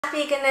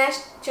Happy Ganesh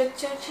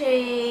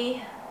Chaturthi.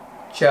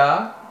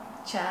 Chaturthi.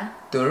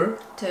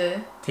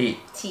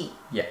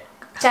 Yeah.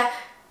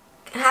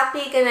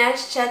 Happy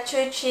Ganesh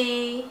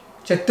Chaturthi.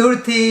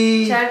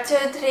 Chaturthi.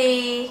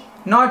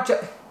 Not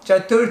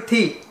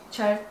Chaturthi.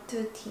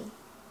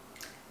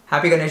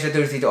 Happy Ganesh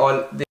Chaturthi to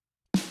all the...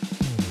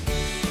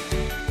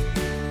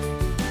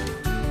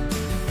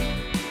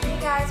 Hey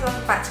guys,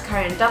 welcome back to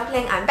Korean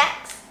Dumpling. I'm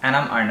Bex. And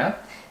I'm Arnav.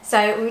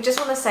 So we just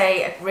want to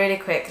say a really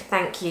quick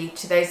thank you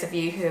to those of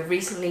you who have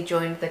recently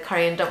joined the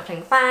Korean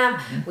Dumpling fam.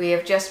 We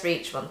have just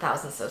reached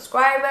 1,000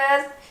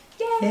 subscribers.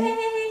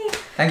 Yay!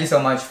 Thank you so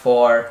much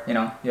for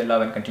your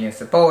love and continuous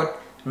support.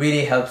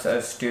 Really helps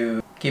us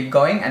to keep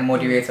going and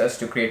motivates us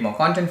to create more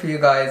content for you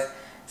guys.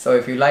 So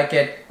if you like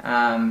it,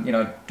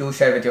 do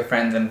share with your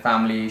friends and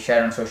family,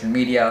 share on social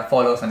media,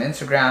 follow us on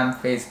Instagram,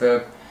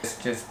 Facebook,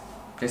 just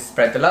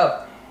spread the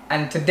love.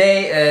 And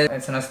today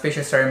it's an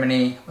auspicious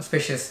ceremony,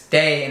 auspicious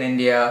day in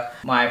India.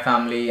 My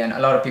family and a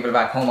lot of people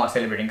back home are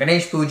celebrating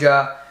Ganesh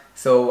Puja.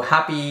 So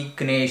happy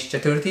Ganesh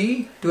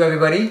Chaturthi to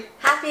everybody.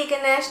 Happy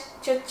Ganesh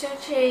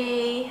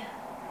Chaturthi.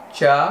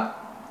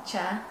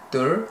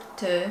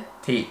 Chaturthi.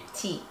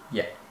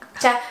 Yeah.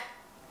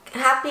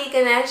 Happy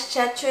Ganesh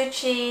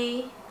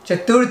Chaturthi.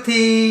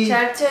 Chaturthi.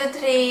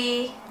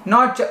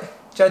 Not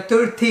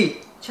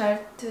Chaturthi.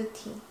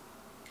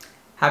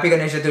 Happy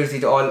Ganesh Chaturthi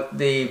to all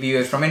the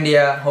viewers from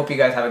India. Hope you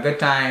guys have a good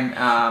time.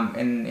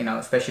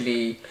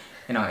 Especially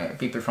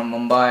people from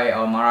Mumbai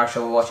or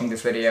Maharashtra watching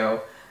this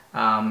video.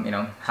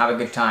 Have a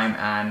good time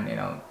and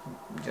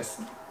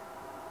just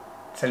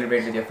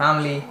celebrate with your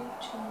family.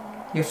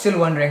 You're still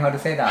wondering how to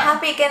say that.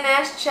 Happy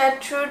Ganesh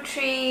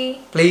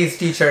Chaturthi. Please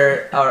teach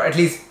her, or at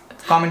least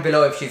comment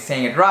below if she's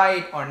saying it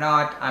right or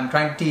not. I'm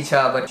trying to teach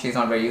her, but she's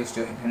not very used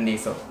to Hindi,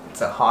 so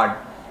it's a hard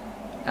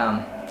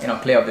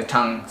play of the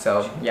tongue.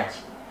 So yeah.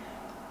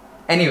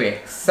 Anyway,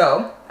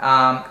 so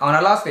on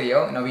our last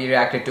video, we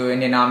reacted to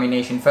Indian Army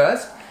Nation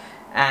First,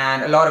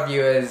 and a lot of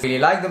viewers really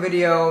liked the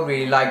video,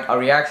 really liked our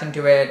reaction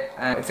to it.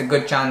 And it's a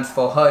good chance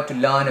for her to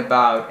learn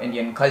about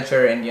Indian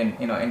culture,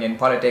 Indian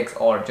politics,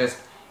 or just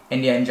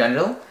India in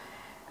general.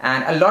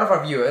 And a lot of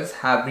our viewers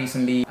have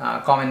recently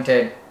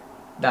commented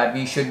that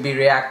we should be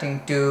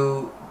reacting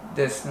to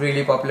this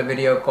really popular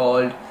video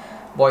called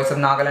Voice of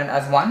Nagaland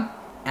as one.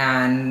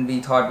 And we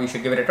thought we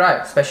should give it a try,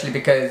 especially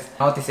because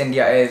Northeast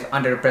India is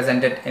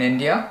underrepresented in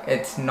India.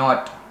 It's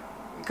not,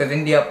 because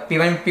India,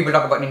 when people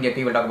talk about India,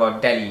 people talk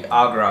about Delhi,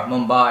 Agra,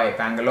 Mumbai,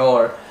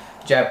 Bangalore,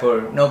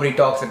 Jaipur. Nobody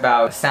talks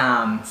about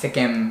Assam,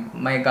 Sikkim,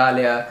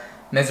 Meghalaya,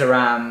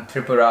 Mizoram,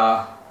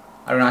 Tripura,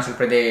 Arunachal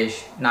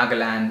Pradesh,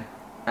 Nagaland,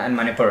 and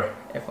Manipur.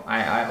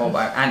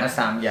 And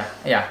Assam,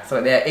 yeah.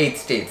 So there are 8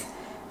 states.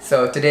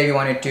 So today we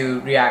wanted to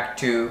react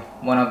to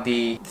one of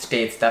the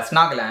states, that's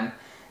Nagaland.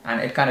 And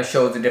it kind of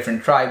shows the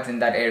different tribes in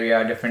that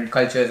area, different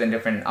cultures and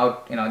different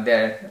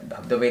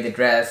the way they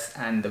dress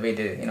and the way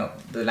they,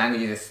 the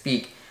languages they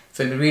speak.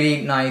 So it'll be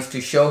really nice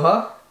to show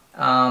her,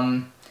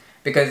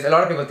 because a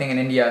lot of people think in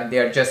India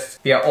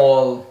we are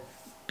all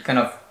kind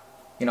of,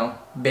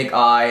 big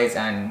eyes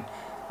and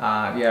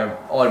we are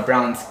all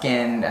brown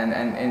skinned and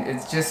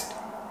it's just,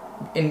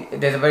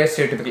 there's a very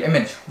stereotypical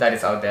image that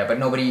is out there, but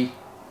nobody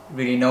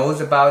really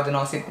knows about the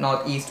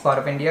northeast part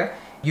of India.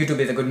 YouTube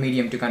is a good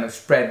medium to kind of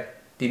spread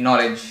the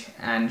knowledge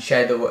and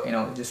share the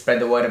just spread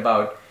the word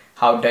about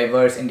how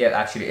diverse India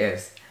actually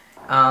is.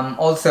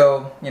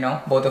 Also,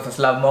 both of us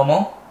love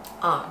momo.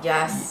 Oh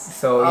yes.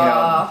 So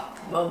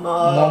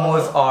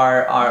momos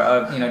are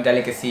a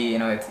delicacy.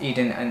 It's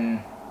eaten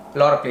in a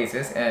lot of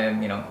places.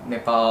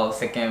 Nepal,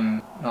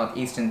 Sikkim,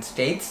 northeastern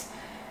states.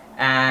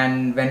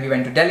 And when we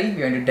went to Delhi,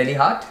 we went to Delhi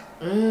Hat.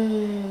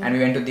 And we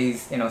went to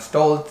these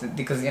stalls,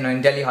 because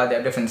in Delhi Hat there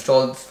are different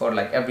stalls for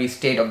like every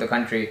state of the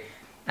country.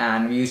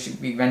 And we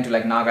went to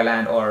like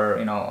Nagaland or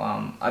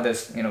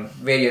others,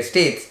 various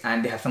states,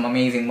 and they have some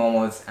amazing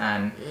momos,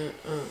 and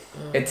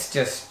it's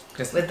just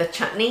with the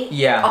chutney.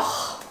 Yeah,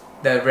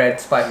 the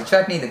red spicy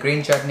chutney, the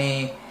green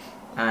chutney,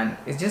 and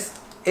it's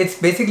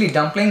basically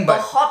dumpling, but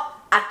hot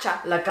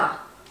acha laga.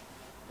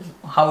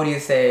 How would you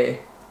say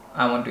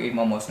I want to eat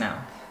momos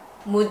now?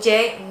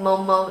 Mujhe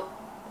momo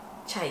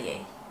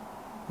chahiye.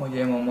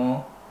 Mujhe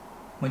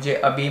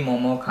abhi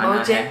momo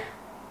khana hai. Mujhe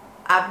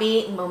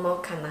abhi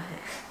momo khana hai.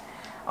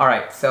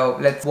 Alright, so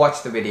let's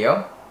watch the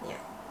video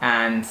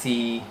and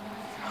see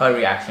her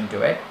reaction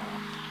to it.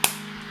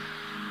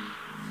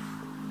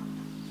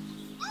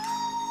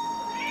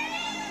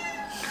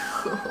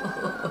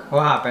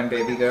 What happened,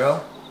 baby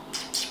girl?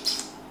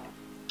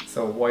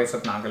 So Voice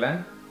of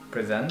Nagaland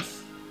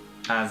presents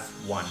as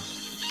one.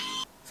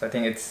 So I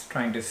think it's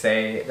trying to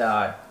say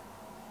that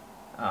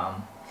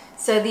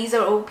so these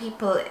are all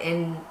people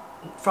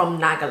from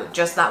Nagaland,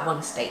 just that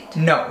one state?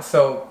 No,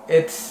 so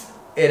it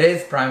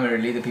is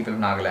primarily the people of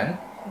Nagaland,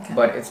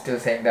 but it's still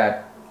saying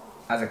that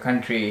as a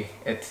country,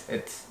 it's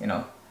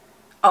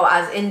Oh,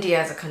 as India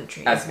as a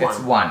country, it's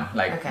one.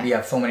 Like we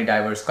have so many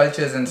diverse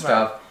cultures and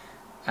stuff.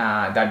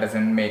 that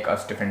doesn't make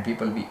us different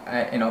people. We,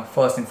 you know,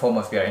 first and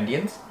foremost, we are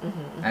Indians,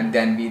 and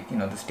then we, you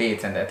know, the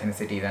states and the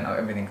ethnicities and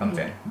everything comes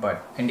in.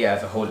 But India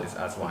as a whole is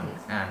as one,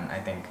 and I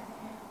think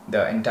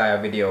the entire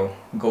video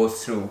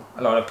goes through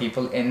a lot of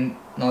people in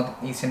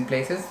northeastern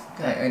places,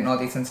 in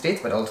northeastern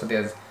states, but also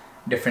there's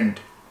different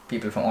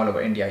people from all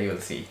over India. You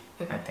will see,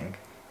 I think.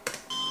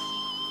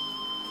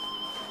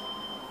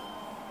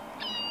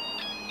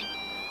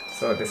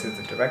 So this is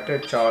the director,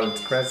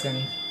 Charles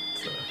Crescent.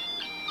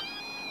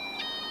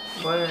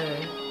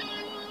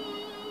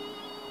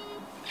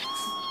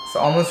 So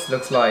almost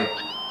looks like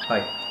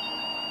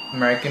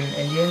American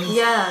Indians.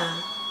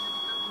 Yeah.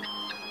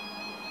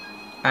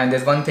 And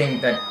there's one thing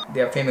that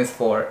they are famous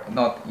for,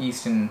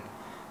 northeastern.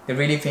 They're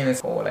really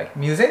famous for like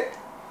music.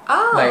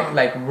 Oh.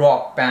 Like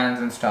rock bands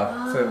and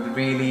stuff. So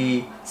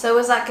really. So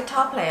was that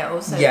guitar player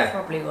also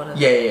probably one of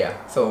them? Yeah.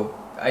 So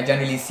I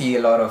generally see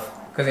a lot of,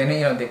 because you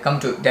know they come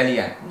to Delhi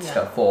and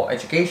stuff for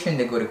education.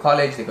 They go to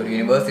college, they go to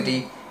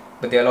university.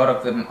 But there are a lot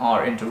of them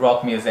are into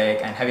rock music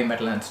and heavy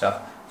metal and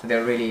stuff. So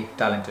they're really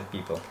talented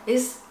people.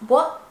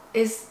 What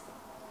is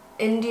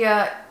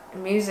India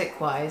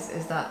music-wise?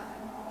 Is that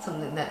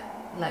something that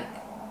like?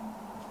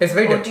 It's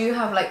very. Or do you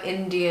have like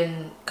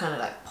Indian kind of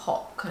like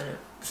pop kind of?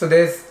 So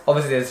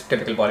obviously there's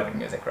typical Bollywood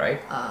music,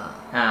 right?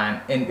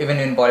 And even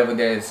in Bollywood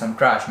there is some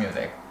trash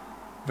music,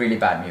 really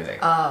bad music.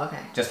 Oh, okay.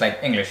 Just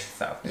like English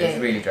stuff. It's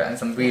really trash, and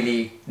some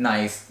really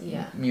nice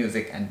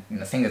music and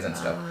singers and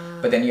stuff.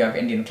 But then you have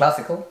Indian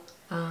classical.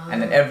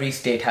 And then every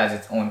state has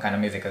its own kind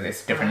of music because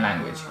it's different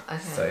language.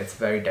 So it's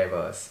very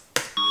diverse.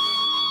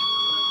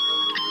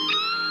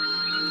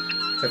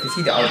 So if you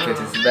see the outfits,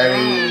 it's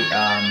very...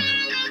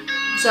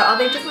 so are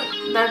they different?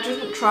 They're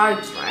different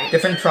tribes, right?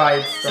 Different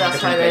tribes so from that's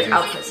different why places. the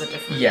outfits are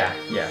different. Yeah.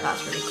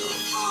 That's really cool.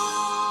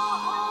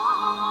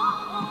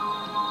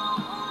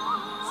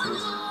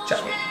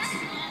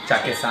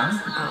 Chake-san.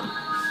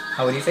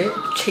 How would you say it?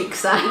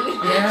 Chake-san.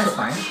 Yeah, that's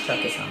fine.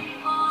 Chake-san.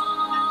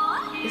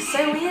 It's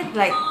so weird,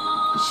 like...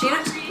 She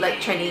looks like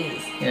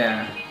Chinese.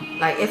 Yeah.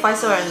 Like if I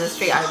saw her in the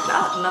street, I'd be like,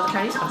 oh, another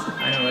Chinese person.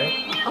 I know, right?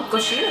 Oh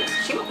gosh, she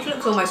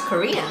looks almost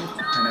Korean.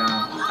 I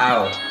know.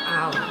 Ow.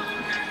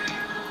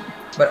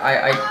 But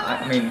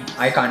I mean,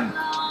 I can't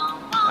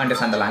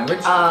understand the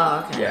language.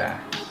 Oh, okay. Yeah.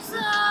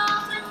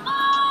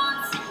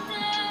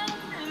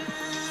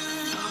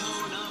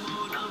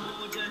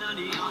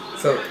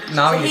 So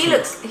now he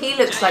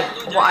looks like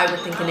what I would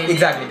think an Indian.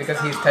 Exactly, because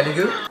he's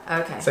Telugu.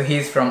 Okay. So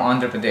he's from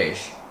Andhra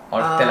Pradesh. Or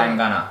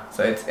Telangana,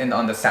 so it's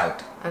on the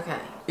south. Okay.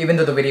 Even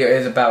though the video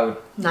is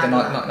about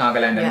Nagaland, the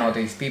Nagaland and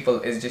Northeast people,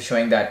 it's just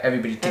showing that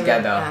everybody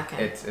together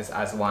it's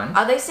as one.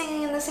 Are they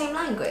singing in the same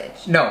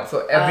language? No,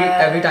 so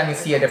every time you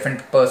see a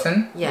different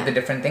person with a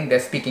different thing, they're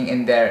speaking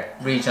in their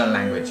regional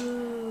language.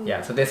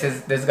 Yeah, so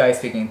this guy is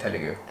speaking in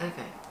Telugu.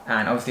 Okay.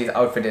 And obviously his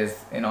outfit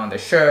is on the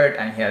shirt,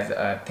 and he has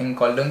a thing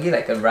called lungi,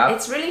 like a wrap.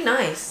 It's really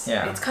nice.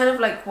 Yeah. It's kind of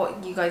like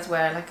what you guys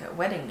wear like at a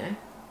wedding, no?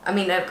 I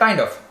mean,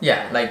 kind of,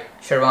 like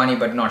Sherwani,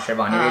 but not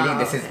Sherwani really.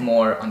 This is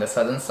more on the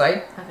southern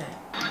side. Okay.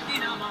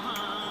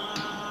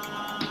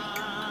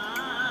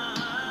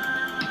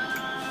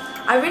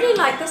 I really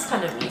like this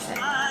kind of music.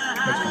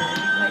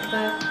 Like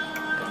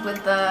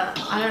with the,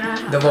 I don't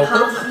know. The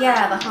vocals?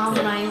 The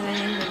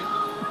harmonizing.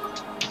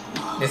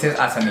 This is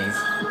Assamese.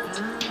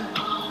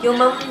 Your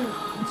mum,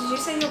 did you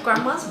say your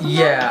grandma's from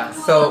Yeah,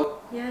 so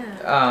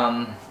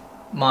Yeah.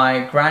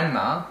 My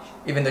grandma,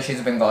 even though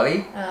she's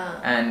Bengali,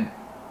 and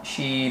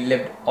she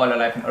lived all her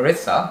life in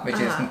Orissa, which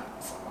is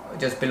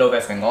just below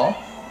West Bengal.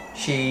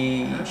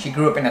 She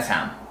grew up in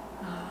Assam,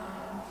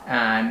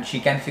 and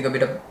she can speak a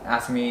bit of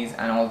Assamese,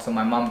 and also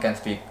my mom can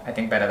speak, I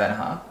think, better than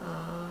her.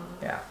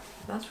 Yeah.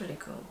 That's really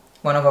cool.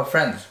 One of her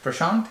friends,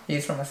 Prashant,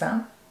 he's from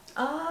Assam.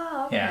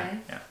 Oh, okay.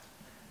 Yeah.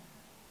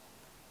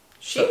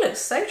 She looks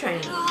so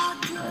Chinese.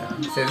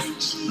 This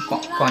is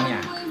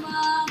cognac.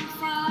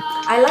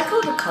 I like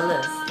all the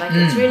colours. Like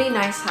it's really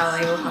nice how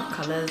they all have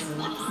colours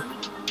and.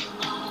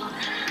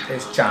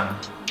 There's Chang.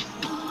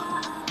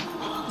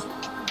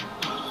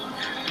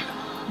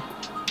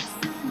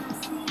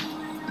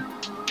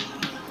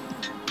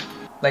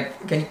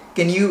 Like,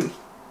 can you,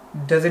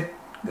 does it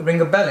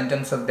ring a bell in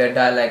terms of their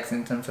dialects,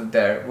 in terms of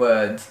their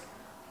words?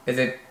 Is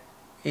it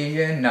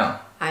Asian? No.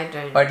 I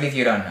don't. Or at least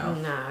you don't know.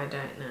 No, I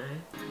don't know.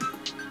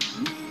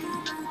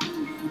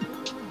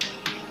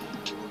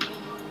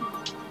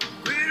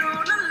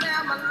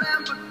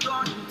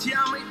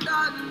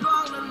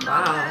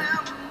 Wow.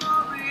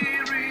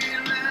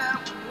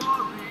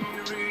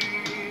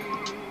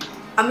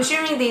 I'm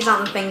assuming these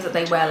aren't the things that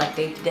they wear like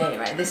day to day,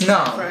 right? This is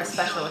for a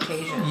special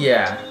occasion.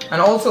 Yeah,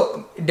 and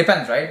also it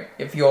depends, right?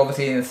 If you're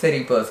obviously in a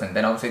city person,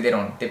 then obviously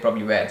they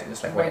probably wear it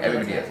just like what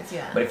everybody does.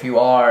 Yeah. But if you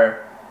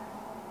are,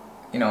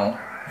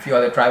 if you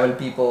are the tribal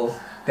people,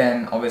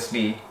 then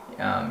obviously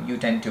you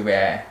tend to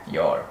wear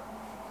your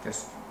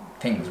just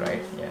things,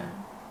 right? Yeah.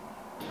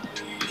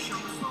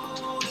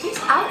 This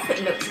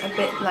outfit looks a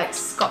bit like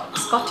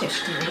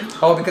Scottish to me.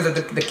 Oh, because of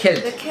the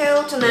kilt. The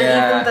kilt and then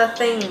even the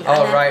thing. And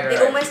oh, then right.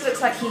 It almost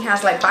looks like he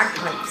has like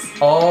bagpipes.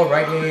 Oh,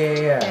 right.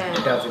 Yeah.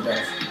 It does.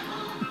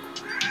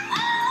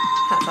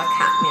 That's our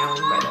cat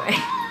meowing, by the way.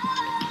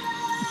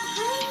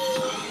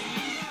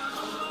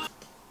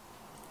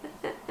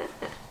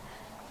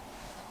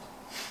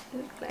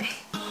 Play.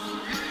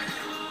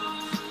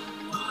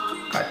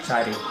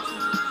 Kachari.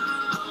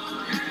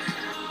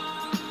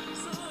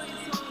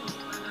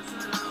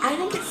 I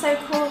think it's so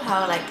cool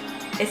how like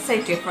it's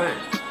so different,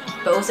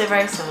 but also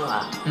very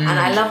similar. And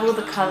I love all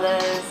the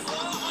colours.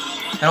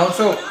 And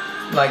also,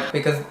 like,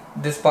 because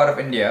this part of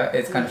India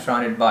is kind of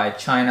surrounded by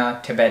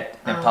China, Tibet,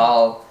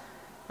 Nepal,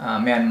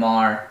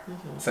 Myanmar.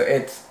 So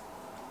it's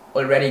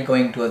already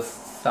going towards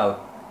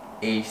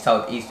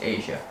Southeast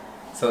Asia.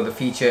 So the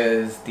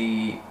features,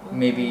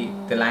 maybe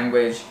the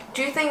language.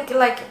 Do you think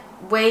like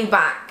way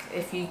back,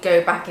 if you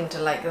go back into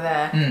like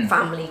their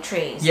family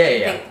trees, do you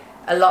think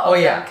a lot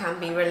of them can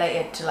be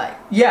related to like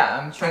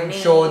I'm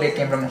sure they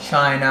came from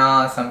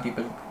China. Some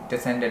people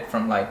descended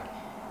from like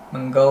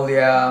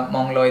Mongolia,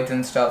 Mongoloids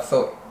and stuff.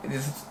 So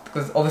this is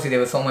because obviously there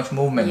was so much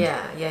movement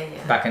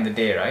back in the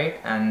day, right?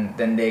 And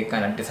then they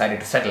kind of decided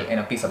to settle in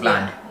a piece of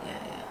land,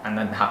 and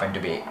then happened to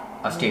be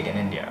a state in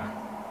India.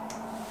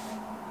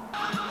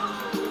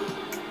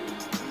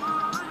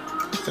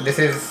 So this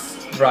is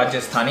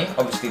Rajasthani.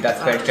 Obviously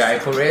that's where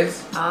Jaipur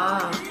is.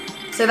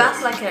 So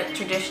that's like a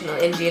traditional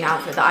Indian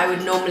outfit that I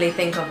would normally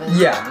think of as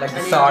like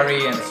the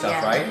sari and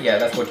stuff, right? Yeah,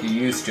 that's what you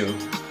used to.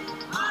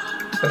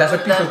 But that's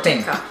what people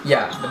think.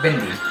 Yeah, the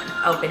bindi.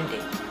 Oh, bindi.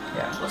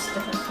 Yeah. What's the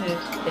difference between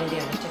bindi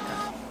and a tikka?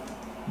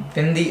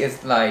 Bindi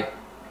is like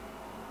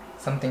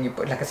something you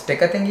put, like a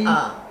sticker thingy.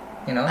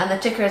 You know? And the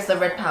tikka is the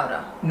red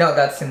powder? No,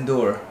 that's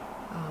sindoor.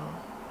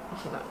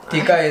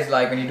 Tikka is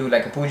like when you do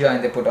like a puja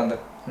and they put on the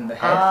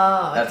head.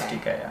 That's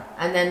tikka, yeah.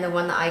 And then the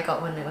one that I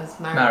got when it was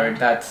married,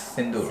 that's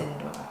sindoor.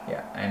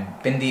 Yeah, and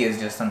bindi is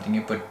just something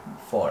you put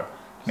for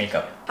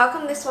makeup. How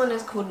come this one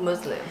is called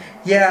Muslim?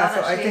 Yeah, is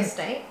that so I think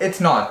state? It's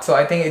not. So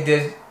I think it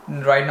is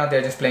right now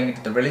they're just playing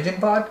into the religion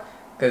part,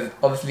 because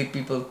obviously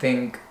people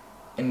think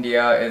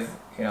India is,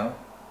 you know,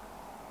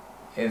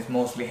 is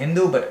mostly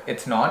Hindu, but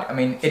it's not. I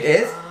mean, it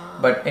is,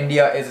 but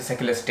India is a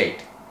secular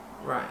state.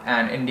 Right.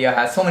 And India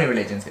has so many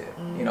religions here.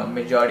 You know,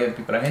 majority of the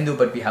people are Hindu,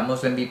 but we have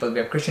Muslim people, we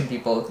have Christian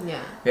people,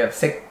 we have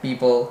Sikh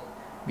people,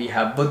 we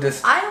have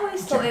Buddhist. I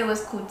always thought it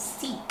was called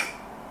Sikh.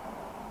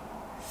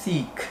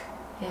 Sikh.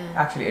 Yeah.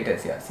 Actually, it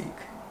is, Sikh.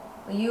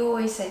 Well, you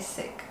always say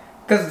Sikh.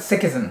 Because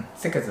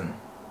Sikhism.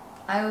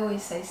 I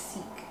always say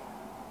Sikh.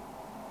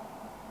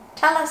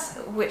 Tell us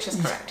which is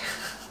correct.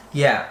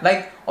 Yeah,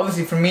 like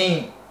obviously for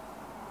me,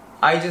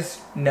 I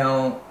just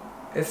know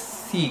it's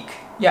Sikh.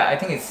 Yeah, I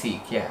think it's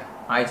Sikh. Yeah,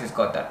 I just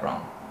got that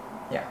wrong.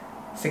 Yeah,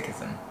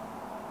 Sikhism.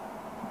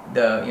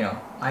 You know,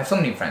 I have so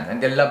many friends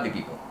and they're lovely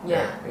people.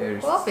 Yeah. They're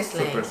well,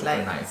 obviously, super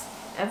like, nice.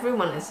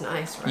 Everyone is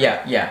nice,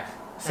 right? Yeah.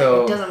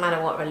 So like, it doesn't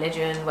matter what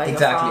religion, where you're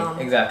from.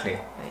 Exactly.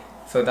 Right.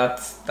 So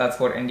that's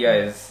what India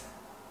is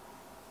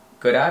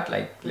good at,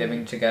 like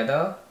living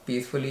together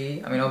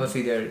peacefully. I mean,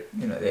 obviously there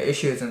are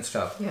issues and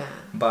stuff. Yeah.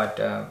 But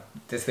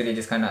this video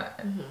just kind of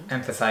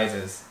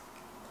emphasizes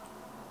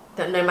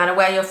that no matter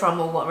where you're from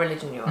or what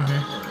religion you are.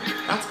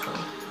 That's cool.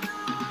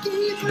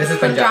 This is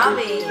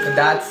Punjabi. So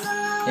that's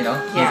he's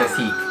a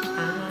Sikh.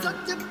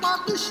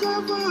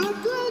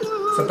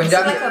 So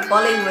Punjabi. It's like a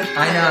Bollywood.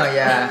 I know,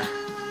 yeah.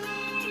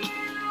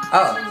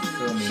 Oh,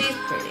 so she's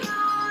pretty.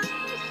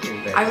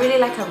 I really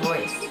like her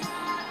voice.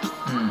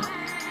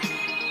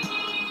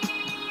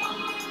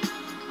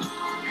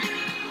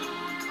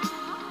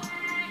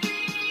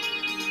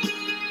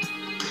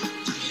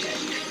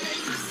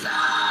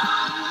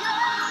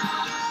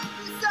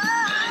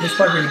 This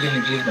part really gave me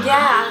goosebumps.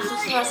 Yeah, I was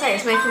just about to say,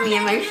 it's making me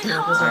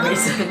emotional for some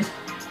reason.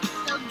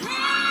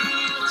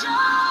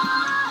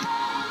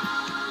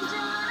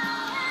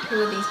 Who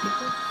are these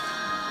people?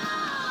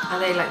 Are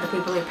they like the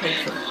people who paid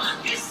for it?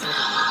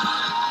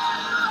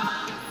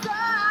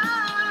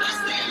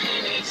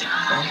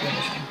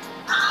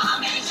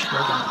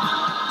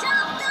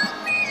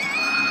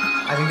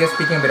 I think they're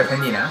speaking a bit of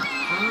Hindi now.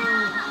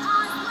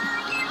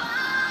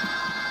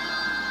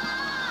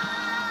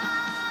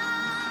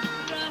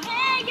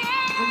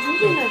 I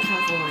really like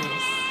her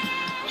voice.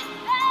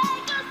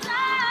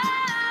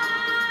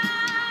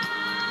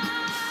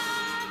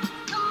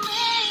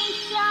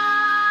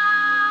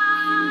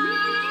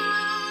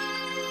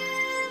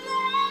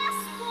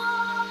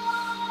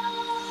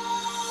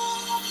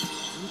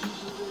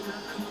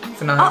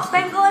 So now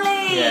Bengali!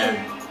 Yeah.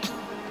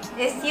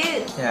 It's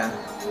you. Yeah,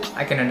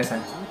 I can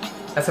understand.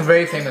 That's a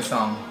very famous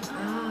song.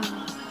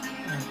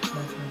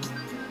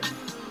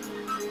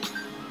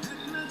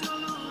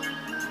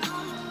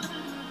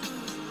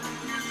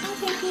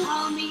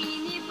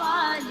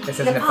 This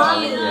is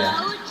Nepali,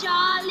 yeah.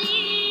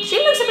 She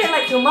looks a bit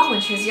like your mum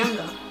when she was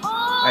younger.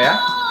 Oh yeah?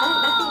 I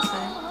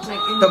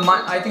think so.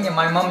 Like I think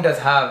my mum does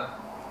have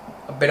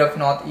a bit of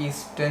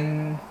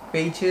northeastern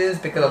features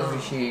because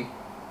obviously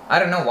I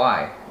don't know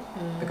why.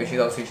 Because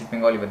she's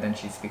Bengali, but then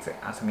she speaks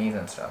like Assamese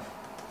and stuff.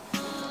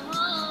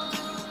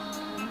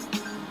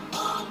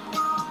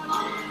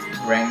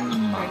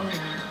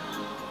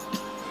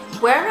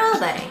 Where are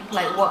they?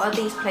 Like, what are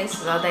these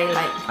places? Are they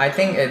like? I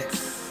think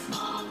it's.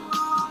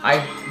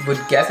 I would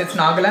guess it's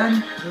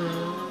Nagaland.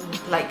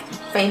 Like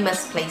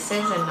famous places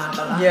in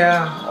Nagaland.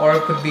 Yeah, or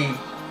it could be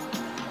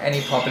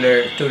any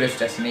popular tourist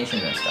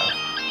destinations and stuff.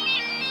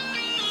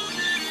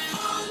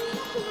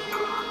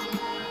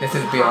 This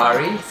is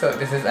Bihari, so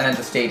this is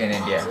another state in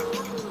India.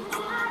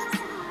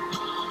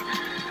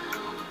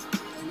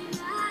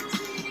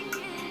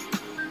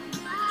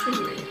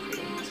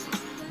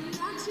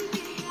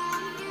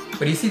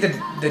 But you see the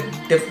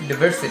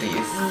diversity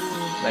is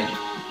like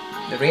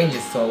the range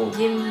is so.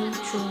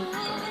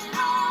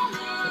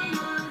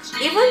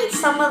 Even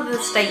some of the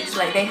states,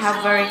 like they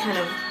have very kind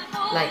of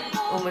like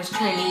almost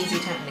Chinese-y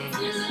type names.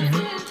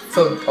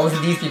 So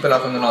obviously these people are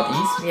from the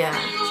northeast. Yeah.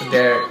 So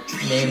their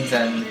names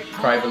and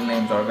tribal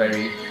names are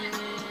very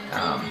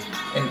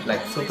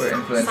like super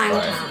influenced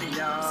by.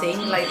 See,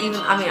 like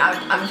even I mean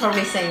I'm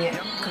probably saying it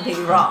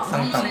completely wrong.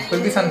 Sangtam.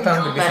 Could be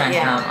Sangtam, could be Sangtam.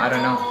 Yeah. I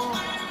don't know.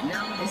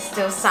 It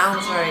still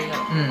sounds very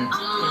like.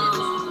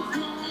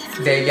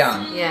 They're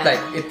young. Yeah.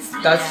 Like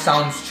that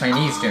sounds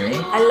Chinese to me.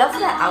 I love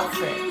their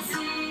outfits.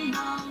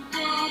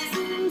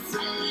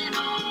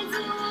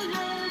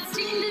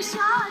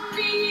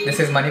 This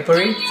is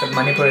Manipuri. So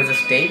Manipur is a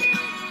state,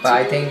 but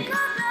I think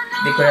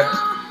they could have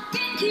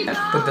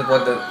put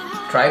what the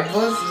tribe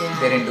was. Yeah.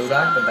 They didn't do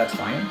that, but that's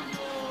fine.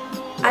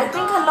 I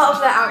think a lot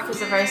of their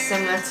outfits are very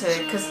similar to,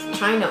 because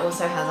China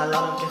also has a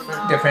lot of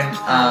different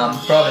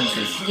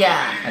provinces.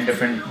 Yeah. And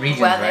different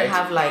regions, where right? they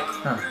have like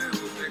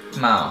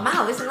Mao.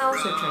 Mao, isn't that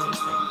also a Chinese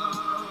thing?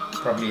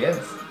 Probably is.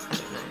 I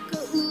don't know.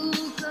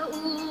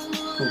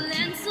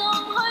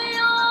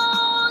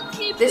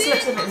 This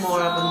looks a bit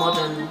more of a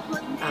modern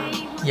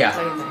clothing.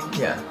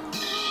 Yeah.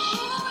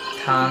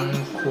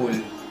 Thang cool.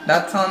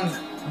 That sounds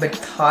a bit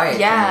Thai.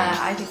 Yeah,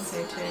 I think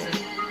so too.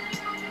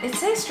 It's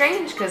so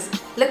strange because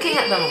looking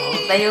at them all,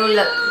 they all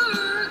look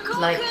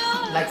like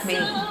me.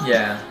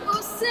 Yeah.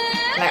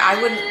 Like I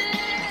wouldn't.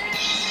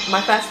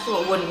 My first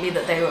thought wouldn't be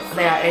that they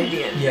are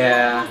Indian.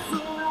 Yeah.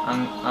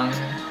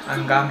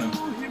 Angami.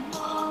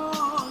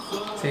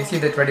 So you see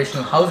the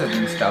traditional houses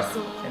and stuff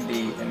in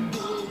the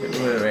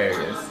rural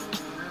areas.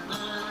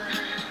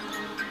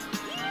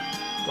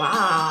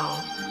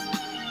 Wow.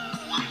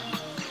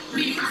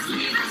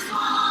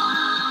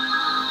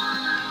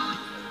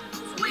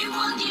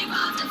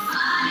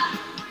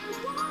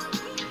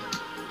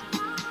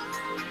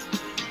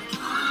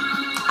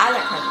 I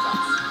like her the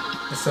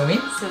best. The Sumi?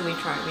 Sumi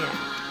tribe, yeah.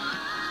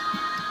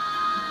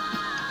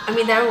 I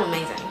mean, they're all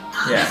amazing.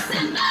 Yeah.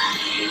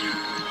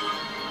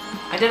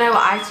 I don't know,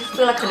 I just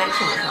feel a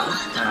connection with her.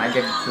 And I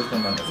get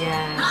goosebumps on this.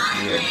 Yeah.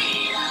 It's weird.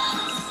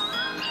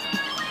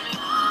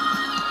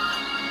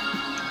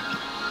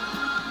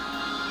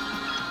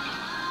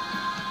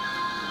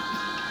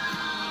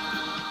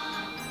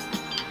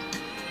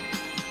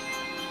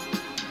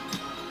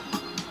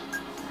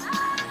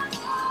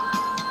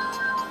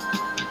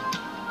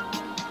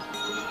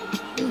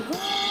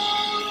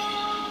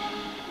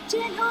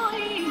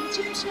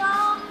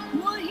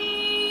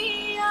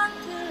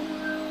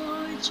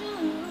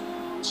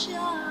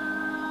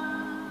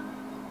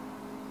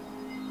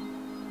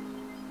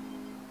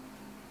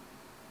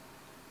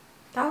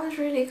 That was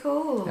really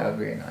cool. That was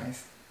really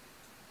nice.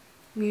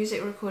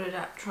 Music recorded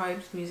at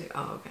Tribes Music.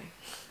 Oh, okay.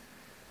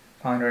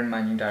 Founder and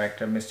managing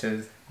director,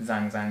 Mr.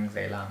 Zhang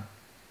Zeilam.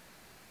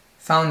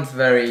 Sounds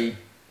very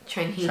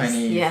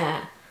Chinese.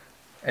 Yeah.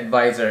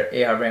 Advisor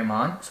A.R.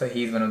 Rahman. So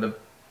he's one of the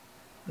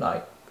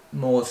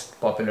most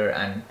popular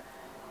and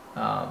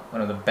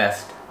one of the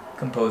best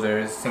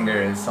composers,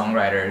 singers,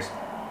 songwriters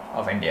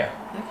of India.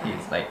 Okay.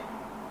 He's like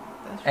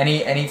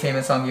any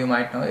famous song you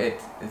might know,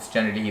 it's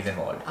generally he's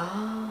involved.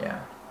 Oh. Yeah.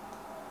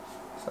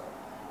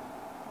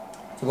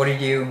 So what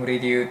did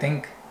you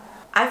think?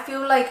 I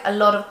feel like a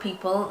lot of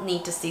people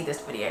need to see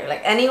this video.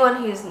 Like anyone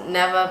who's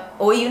never,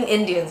 or even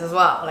Indians as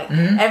well. Like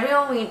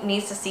everyone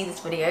needs to see this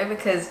video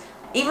because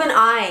even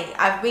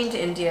I've been to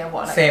India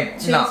Same.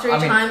 Three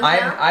times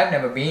now. I've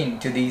never been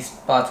to these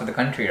parts of the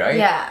country, right?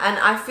 Yeah, and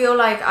I feel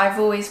like I've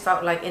always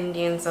felt like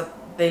Indians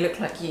they look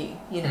like you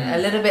know, a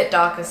little bit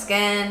darker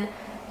skin,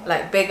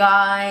 like big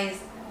eyes,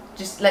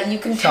 just like you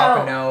can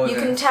tell. You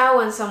can tell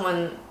when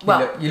someone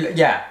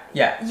yeah.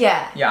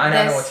 I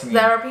know what you mean.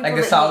 There are people like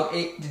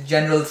the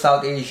general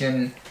South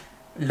Asian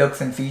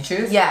looks and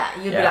features. Yeah,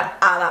 you'd be like,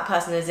 that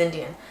person is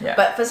Indian. Yeah.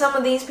 But for some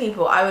of these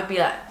people, I would be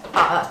like,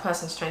 that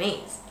person's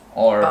Chinese.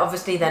 But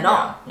obviously they're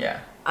not. Yeah.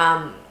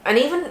 And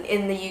even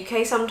in the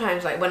UK,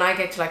 sometimes like when I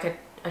go to like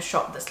a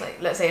shop that's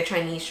like, let's say a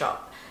Chinese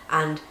shop,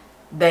 and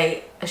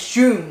they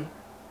assume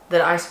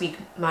that I speak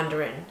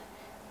Mandarin,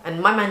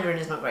 and my Mandarin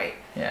is not great.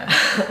 Yeah.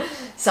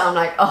 So I'm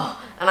like,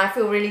 and I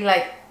feel really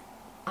like,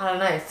 I don't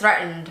know,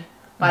 threatened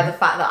by the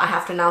fact that I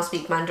have to now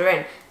speak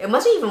Mandarin. It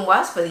must be even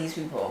worse for these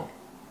people,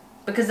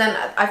 because then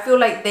I feel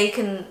like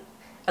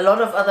a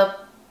lot of other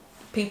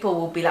people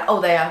will be like,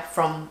 they are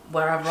from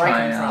wherever China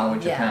I come from,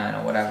 or Japan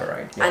or whatever,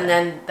 right? Yeah. And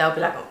then they'll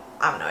be like,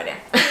 I have no idea.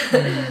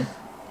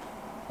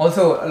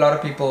 Also, a lot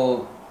of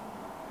people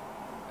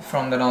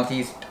from the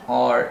northeast,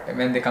 or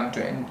when they come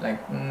to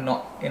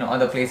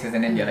other places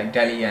in India like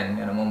Delhi and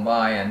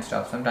Mumbai and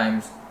stuff,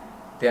 sometimes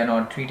they are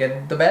not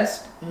treated the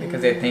best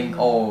because they think,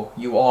 oh,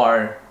 you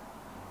are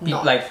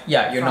Not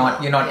you're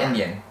not yeah.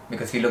 Indian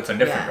because you look so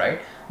different, Yeah. right?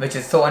 Which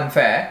is so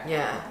unfair.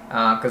 Yeah.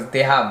 Because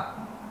they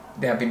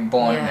have been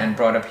born and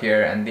brought up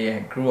here, and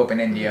they grew up in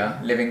India,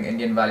 living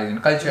Indian values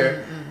and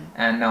culture,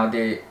 and now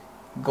they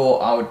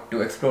go out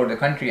to explore the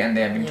country, and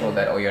they have been told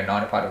that, oh, you're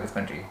not a part of this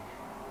country,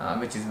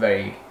 which is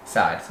very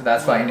sad. So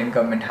that's why Indian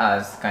government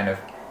has kind of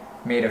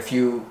made a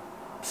few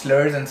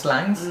slurs and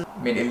slangs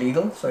made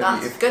illegal. So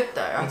that's good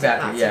though.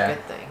 Exactly. That's a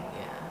good thing.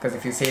 Yeah. Because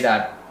if you say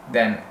that,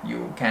 then you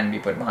can be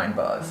put behind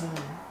bars.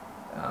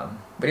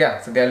 But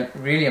yeah, so they're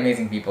really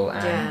amazing people,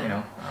 and you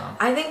know.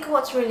 I think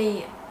what's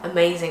really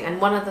amazing,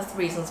 and one of the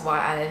reasons why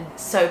I'm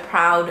so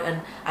proud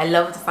and I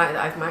love the fact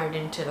that I've married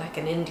into like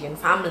an Indian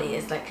family,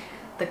 is like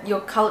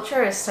your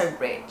culture is so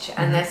rich,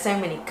 and there's so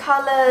many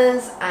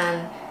colors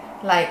and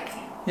like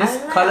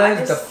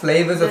colors, the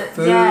flavors of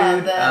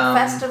food, the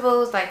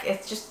festivals, like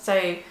it's just so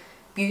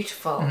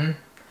beautiful.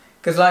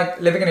 Because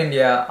like living in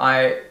India,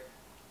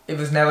 it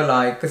was never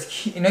like, because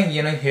you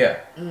know here,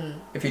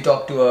 if you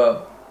talk to a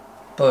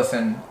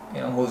person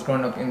who's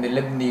grown up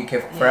lived in the UK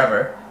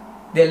forever,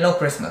 they'll know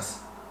Christmas.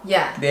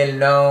 Yeah. They'll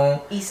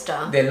know Easter.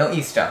 They'll know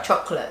Easter.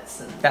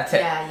 Chocolates. That's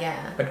it. Yeah,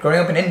 yeah. But growing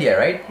up in India,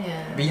 right?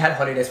 Yeah. We had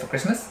holidays for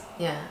Christmas.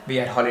 Yeah. We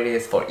had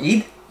holidays for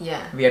Eid.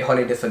 Yeah. We had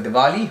holidays for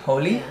Diwali,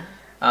 Holi.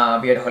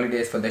 Yeah. We had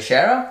holidays for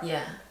Dashera.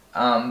 Yeah.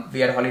 We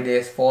had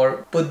holidays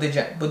for Buddha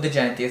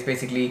Jayanti. Is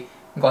basically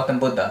Gautam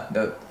Buddha.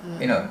 The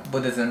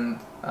Buddhism.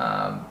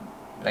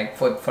 Like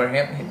for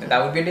him,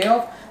 that would be a day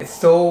off. It's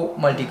so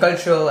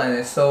multicultural, and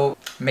it's so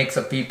mix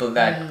of people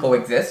that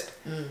coexist.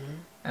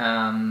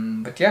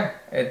 But yeah,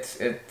 it's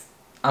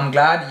I'm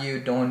glad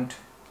you don't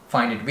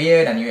find it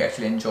weird, and you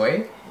actually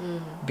enjoy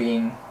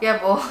being.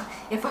 Yeah, well,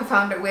 if I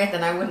found it weird,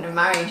 then I wouldn't have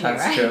married you,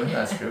 That's right? true.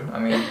 That's true. I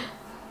mean,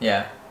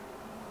 yeah.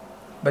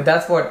 But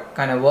that's what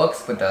kind of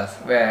works with us,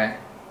 where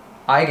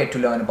I get to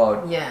learn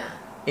about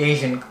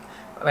Asian.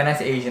 When I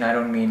say Asian, I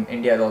don't mean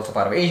India is also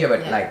part of Asia,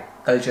 but like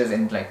cultures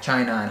in like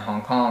China and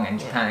Hong Kong and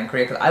Japan and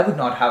Korea. 'Cause I would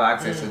not have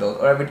access to those,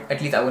 or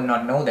at least I would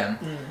not know them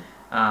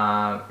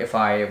if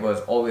I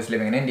was always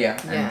living in India.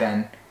 And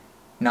then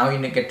now you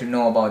get to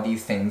know about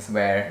these things,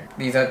 where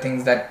these are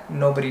things that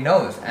nobody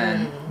knows,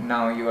 and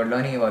now you are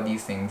learning about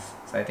these things.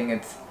 So I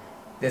think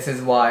this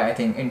is why I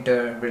think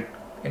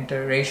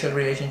interracial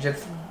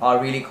relationships are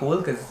really cool,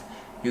 because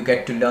you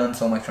get to learn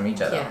so much from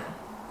each other. Yeah,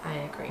 I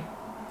agree.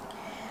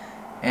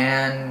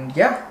 And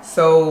yeah,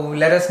 so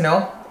let us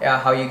know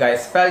how you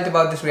guys felt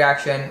about this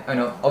reaction.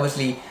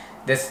 Obviously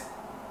this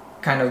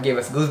kind of gave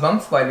us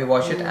goosebumps while we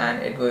watched it,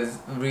 and it was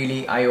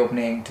really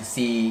eye-opening to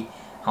see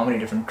how many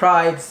different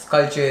tribes,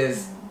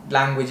 cultures,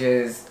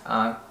 languages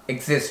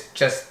exist,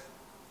 just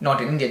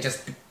not in India,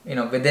 just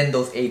within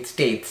those 8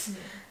 states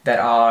that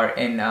are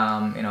in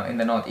in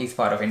the northeast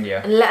part of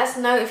India. And let us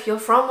know if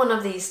you're from one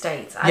of these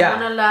states. I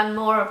want to learn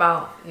more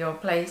about your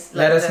place.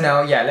 Let us know.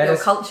 Your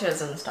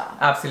cultures and stuff.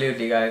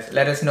 Absolutely, guys.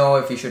 Let us know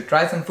if you should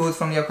try some foods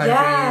from your country.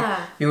 Yeah.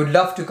 We would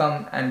love to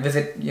come and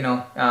visit,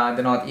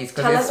 the northeast,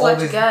 because it's always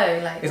where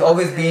to go. It's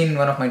always been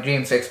one of my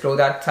dreams to explore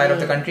that side of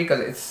the country, because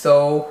it's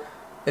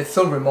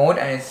so remote,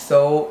 and it's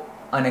so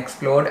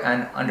unexplored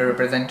and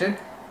underrepresented.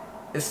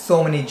 There's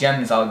so many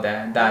gems out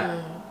there that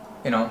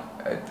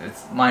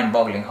it's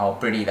mind-boggling how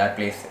pretty that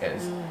place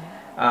is.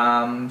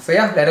 So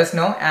yeah, let us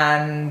know,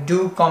 and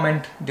do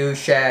comment, do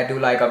share, do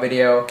like our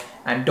video,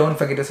 and don't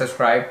forget to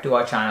subscribe to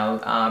our channel.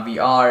 We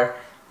are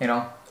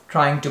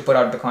trying to put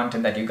out the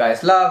content that you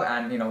guys love,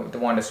 and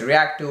want us to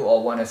react to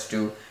or want us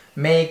to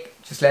make.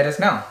 Just let us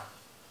know.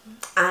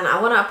 And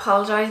I want to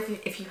apologize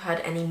if you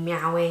heard any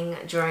meowing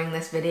during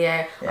this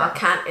video. Our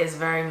cat is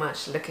very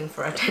much looking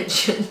for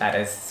attention. That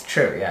is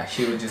true, yeah.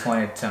 She just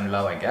wanted some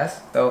love, I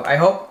guess. So I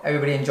hope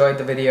everybody enjoyed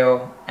the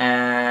video,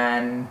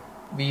 and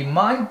we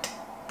might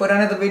put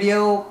another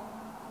video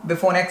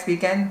before next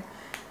weekend.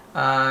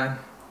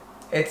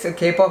 It's a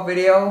K-pop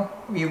video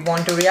we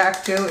want to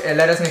react to.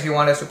 Let us know if you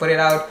want us to put it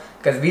out,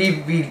 because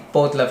we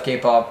both love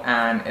K-pop,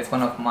 and it's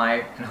one of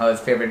my and hers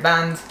favorite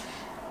bands.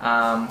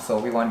 So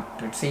we want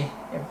to see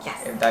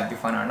if that'd be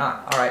fun or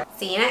not. Alright.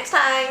 See you next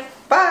time.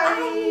 Bye.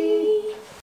 Bye.